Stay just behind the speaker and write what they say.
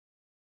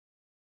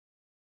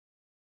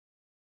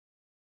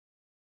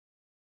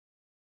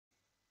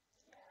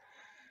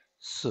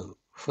So,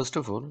 first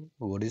of all,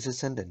 what is a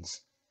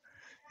sentence?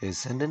 A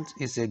sentence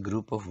is a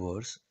group of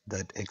words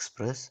that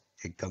express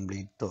a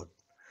complete thought.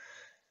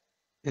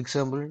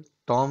 Example,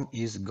 Tom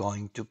is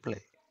going to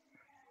play.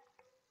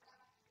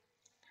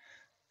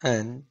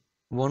 And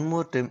one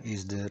more term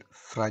is there,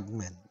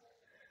 fragment.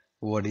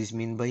 What is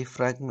meant by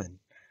fragment?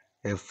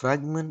 A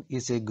fragment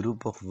is a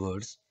group of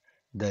words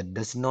that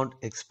does not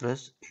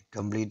express a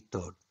complete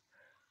thought.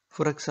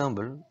 For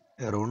example,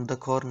 around the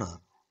corner.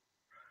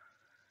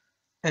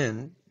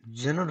 And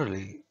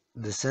generally,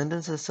 the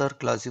sentences are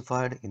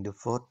classified into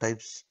four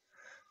types.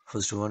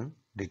 First one,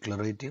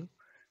 declarative.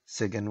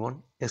 Second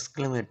one,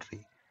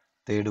 exclamatory.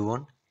 Third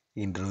one,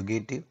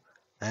 interrogative.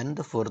 And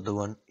the fourth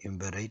one,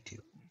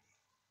 imperative.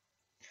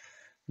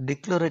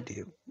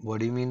 Declarative. What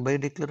do you mean by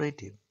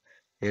declarative?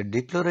 A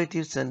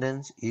declarative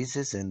sentence is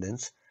a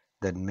sentence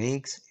that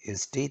makes a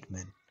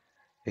statement.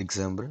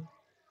 Example,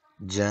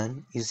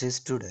 Jan is a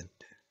student.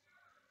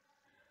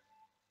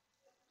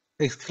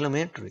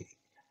 Exclamatory.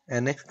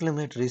 An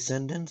exclamatory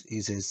sentence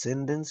is a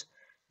sentence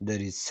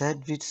that is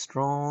said with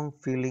strong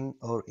feeling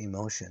or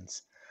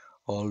emotions,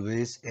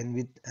 always end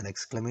with an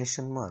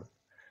exclamation mark.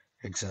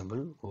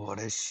 Example, what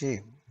a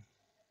shame.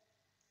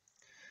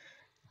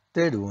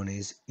 Third one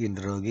is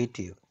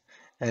interrogative.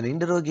 An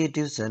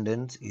interrogative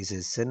sentence is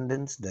a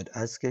sentence that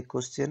asks a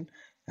question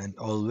and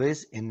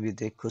always end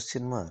with a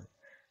question mark.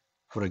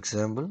 For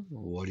example,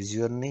 what is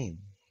your name?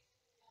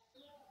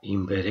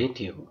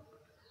 Imperative.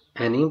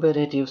 An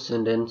imperative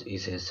sentence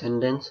is a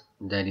sentence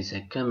that is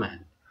a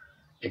command.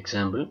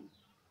 Example,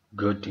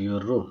 go to your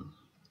room.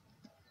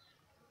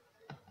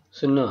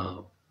 So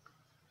now,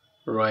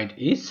 write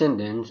each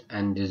sentence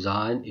and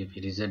decide if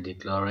it is a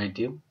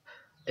declarative,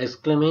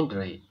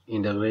 exclamatory,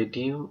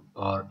 interrogative,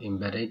 or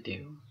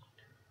imperative.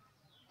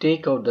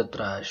 Take out the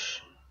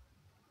trash.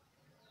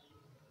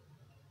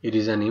 It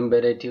is an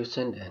imperative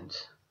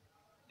sentence.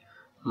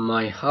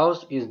 My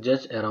house is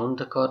just around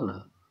the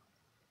corner.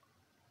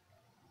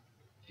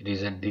 It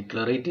is a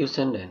declarative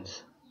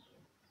sentence.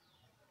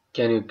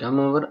 Can you come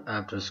over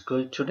after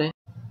school today?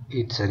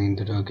 It's an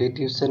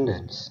interrogative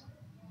sentence.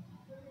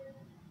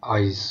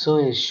 I saw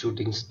a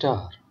shooting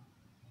star.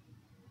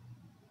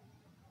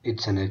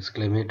 It's an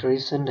exclamatory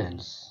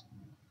sentence.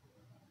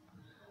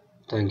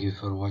 Thank you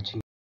for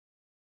watching.